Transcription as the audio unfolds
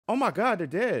Oh my God, they're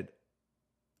dead.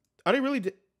 Are they really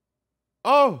dead?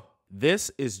 Oh, this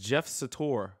is Jeff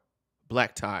Satur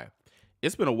Black Tie.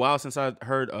 It's been a while since I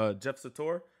heard Jeff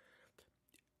Satur.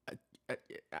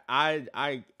 I'm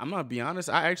gonna be honest.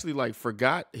 I actually like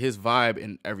forgot his vibe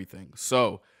and everything.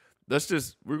 So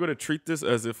we're gonna treat this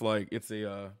as if like it's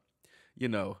a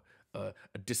a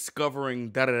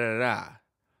discovering da da da da.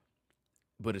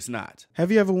 But it's not.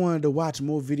 Have you ever wanted to watch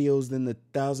more videos than the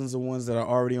thousands of ones that are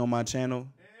already on my channel?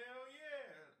 Hell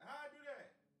yeah. How I do that?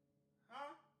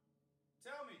 Huh?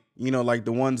 Tell me. You know, like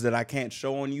the ones that I can't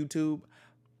show on YouTube.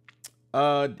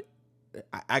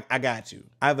 I got you.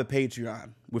 I have a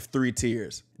Patreon with 3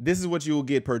 tiers. This is what you will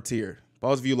get per tier.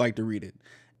 Pause if you like to read it.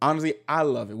 Honestly, I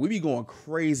love it. We be going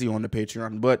crazy on the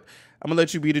Patreon, but I'm going to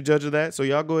let you be the judge of that. So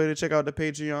y'all go ahead and check out the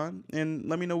Patreon and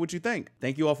let me know what you think.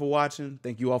 Thank you all for watching.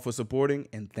 Thank you all for supporting.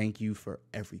 And thank you for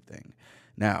everything.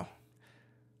 Now,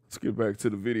 let's get back to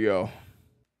the video.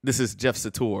 This is Jeff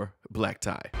Satur Black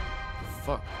Tie.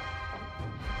 Fuck.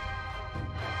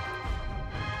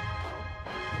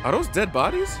 Are those dead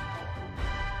bodies?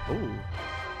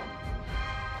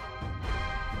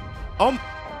 Oh.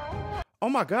 Oh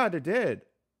my God, they're dead.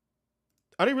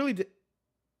 Are they really dead?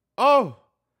 Oh.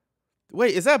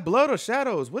 Wait, is that blood or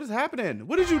shadows? What is happening?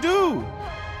 What did you do?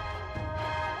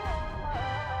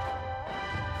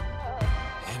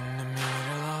 In the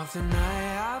middle of the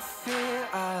night, I feel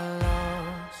I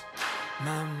lost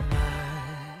my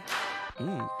mind.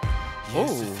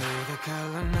 Used to feel the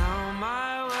color, now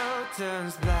my world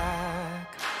turns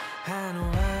black and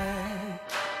white.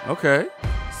 Okay.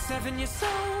 7 years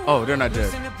old. Oh, they're not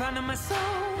dead.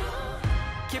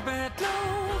 Keep her head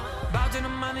low, bow to the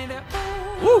money that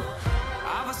Woo.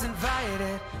 I was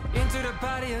invited into the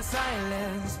party of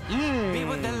silence. Be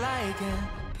what they like and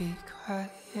be quiet.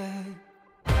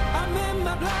 I'm in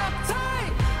my black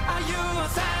tie. Are you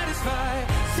satisfied?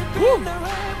 Sipping the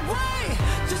red way,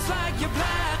 just like your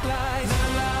black lies.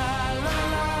 La la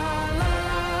la la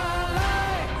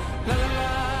la la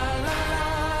la la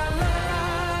la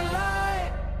la.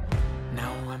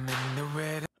 Now I'm in the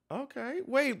red. Okay,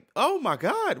 wait. Oh my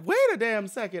God. Wait a damn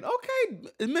second. Okay,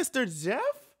 Mr. Jeff?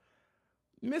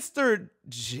 Mr.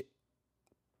 J.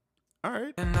 All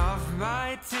right. And of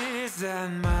my tears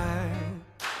and my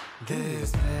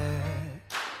despair.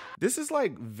 This is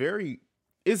like very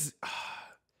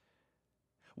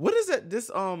what is it? This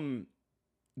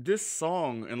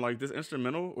song and like this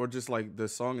instrumental or just like the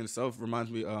song itself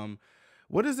reminds me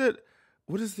what is it?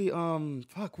 What is the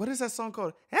fuck, what is that song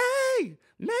called? Hey,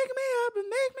 make me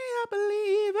a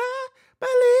believer.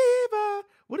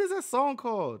 What is that song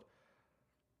called?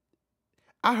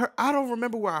 I don't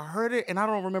remember where I heard it and I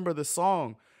don't remember the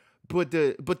song. But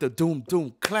the doom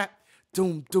doom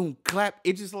clap,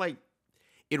 it just like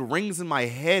it rings in my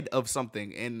head of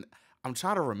something and I'm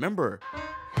trying to remember.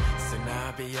 So now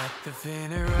I'll be at the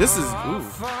funeral. This is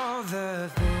all the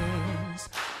things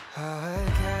I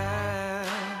can.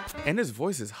 And his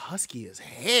voice is husky as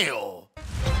hell.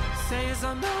 Say yes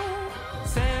or no,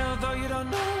 say although you don't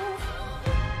know.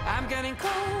 I'm getting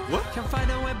cold. What? Can't find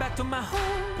a way back to my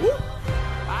home. Woo.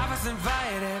 I was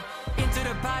invited into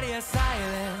the party of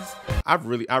silence. I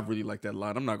really like that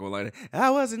line. I'm not gonna lie to you. I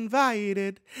was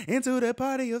invited into the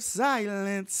party of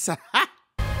silence.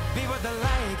 Be what they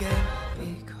like and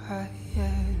be quiet.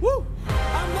 Woo.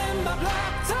 I'm in my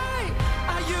black tie.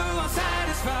 Are you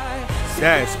unsatisfied?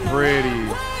 That's pretty.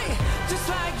 Just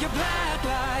like your black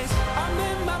lies. I'm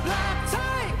in my black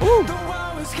tie. Ooh. The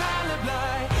world is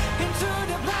colorblind. Into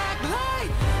the black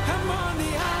light. I'm on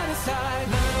the other side.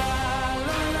 La la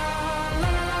la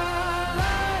la la la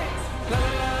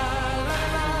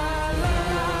la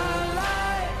la.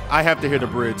 I have to hear the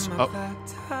bridge. Oh. Black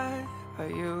tie. Are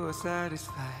you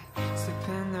satisfied?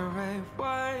 Sipping the red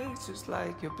white, just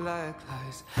like your black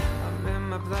lies. I'm in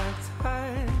my black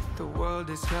tie. The world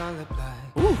is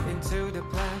colorblind. Ooh. Into the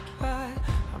black light.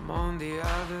 I'm on the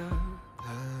other.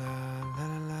 La la la la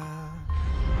la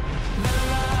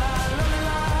la la la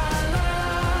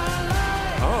la.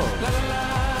 Oh. La la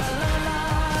la la la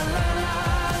la la. La la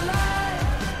la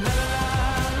la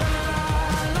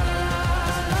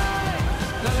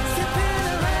la. Sipping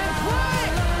the red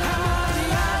white. I'm on the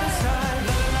other side.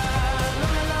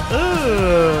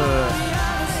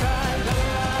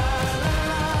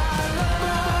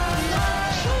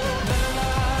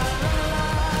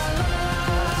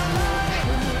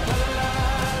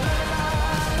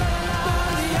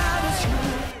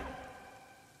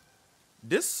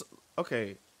 This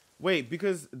okay. Wait,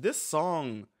 because this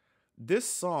song,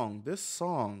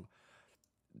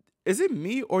 is it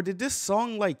me or did this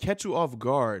song like catch you off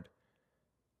guard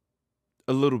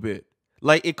a little bit?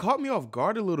 Like it caught me off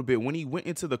guard a little bit when he went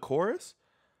into the chorus.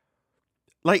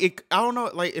 Like I don't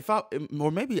know, like if I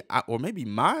or maybe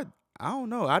my I don't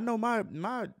know. I know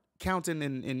my counting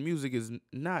in music is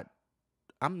not.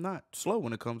 I'm not slow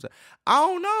when it comes to. I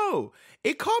don't know.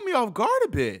 It caught me off guard a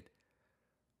bit.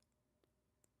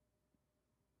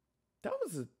 That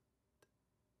was a.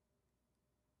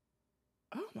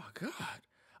 Oh my god.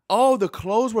 Oh, the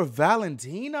clothes were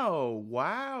Valentino.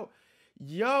 Wow.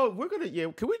 Yo, we're gonna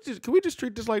can we just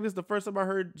treat this like this the first time I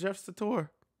heard Jeff Satur?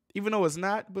 Even though it's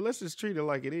not, but let's just treat it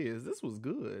like it is. This was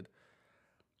good.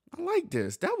 I like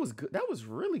this. That was good. That was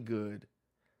really good.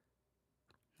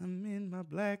 I'm in my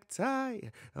black tie.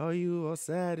 Are you all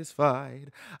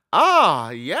satisfied?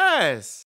 Ah, yes.